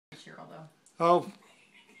though. Oh.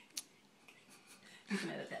 You can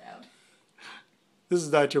edit that out. This is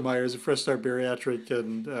Dr. Myers of Fresh Start Bariatrics,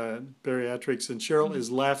 and Cheryl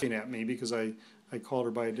is laughing at me because I called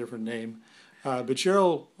her by a different name. But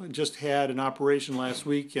Cheryl just had an operation last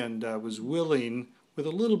week and was willing, with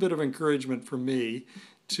a little bit of encouragement from me,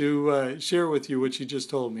 to share with you what she just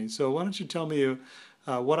told me. So why don't you tell me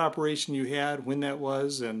what operation you had, when that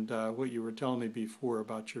was, and what you were telling me before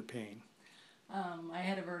about your pain. I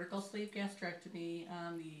had a vertical sleeve gastrectomy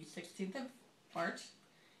on the 16th of March.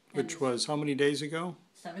 Which was how many days ago?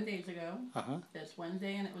 7 days ago. This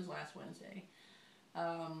Wednesday, and it was last Wednesday.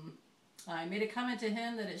 I made a comment to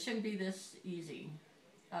him that it shouldn't be this easy.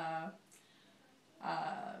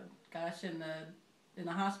 Gosh, in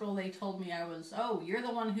the hospital they told me I was, oh, you're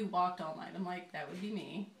the one who walked all night. I'm like, that would be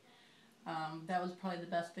me. That was probably the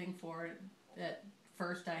best thing for it. At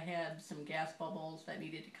first I had some gas bubbles that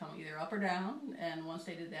needed to come either up or down, and once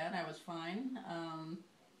they did that I was fine.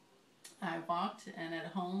 I walked, and at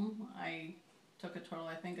home I took a total,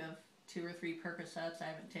 I think, of 2 or 3 Percocets. I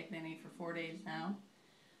haven't taken any for 4 days now.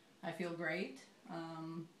 I feel great.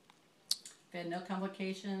 I've had no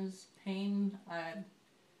complications, pain.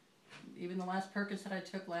 Even the last Percocet I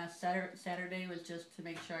took last Saturday was just to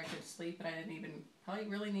make sure I could sleep, but I didn't even probably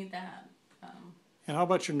really need that. And how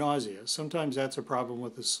about your nausea? Sometimes that's a problem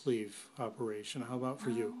with the sleeve operation. How about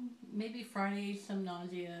for you? Maybe Friday, some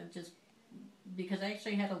nausea, just because I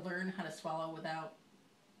actually had to learn how to swallow without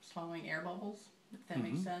swallowing air bubbles, if that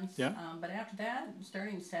makes sense. Yeah. But after that,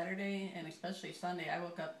 starting Saturday and especially Sunday, I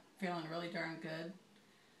woke up feeling really darn good.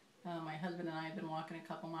 My husband and I have been walking a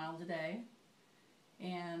couple miles a day,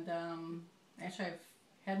 and actually I've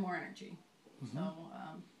had more energy. So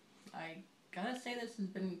I gotta say this has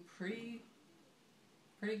been pretty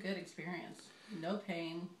good experience. No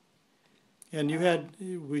pain. And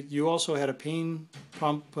you also had a pain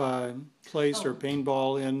pump placed or pain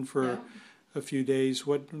ball in for a few days.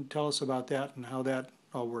 Tell us about that and how that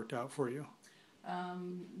all worked out for you.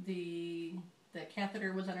 The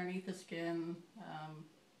catheter was underneath the skin.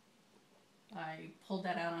 I pulled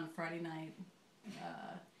that out on Friday night.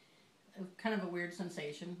 Kind of a weird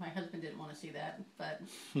sensation. My husband didn't want to see that, but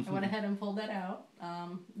I went ahead and pulled that out.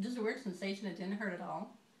 Just a weird sensation. It didn't hurt at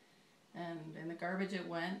all. And in the garbage it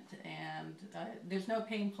went, and there's no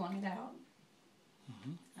pain pulling it out.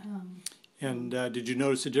 And did you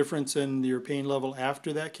notice a difference in your pain level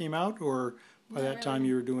after that came out, or by that time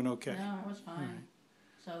you were doing okay? No, I was fine. Right.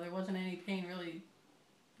 So there wasn't any pain really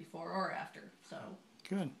before or after. So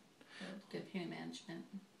good. Good pain management.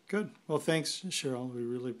 Good. Well, thanks, Cheryl. We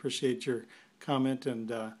really appreciate your comment,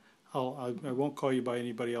 and I won't call you by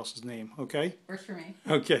anybody else's name. Okay? Works for me.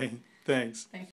 Okay. Thanks. Thanks.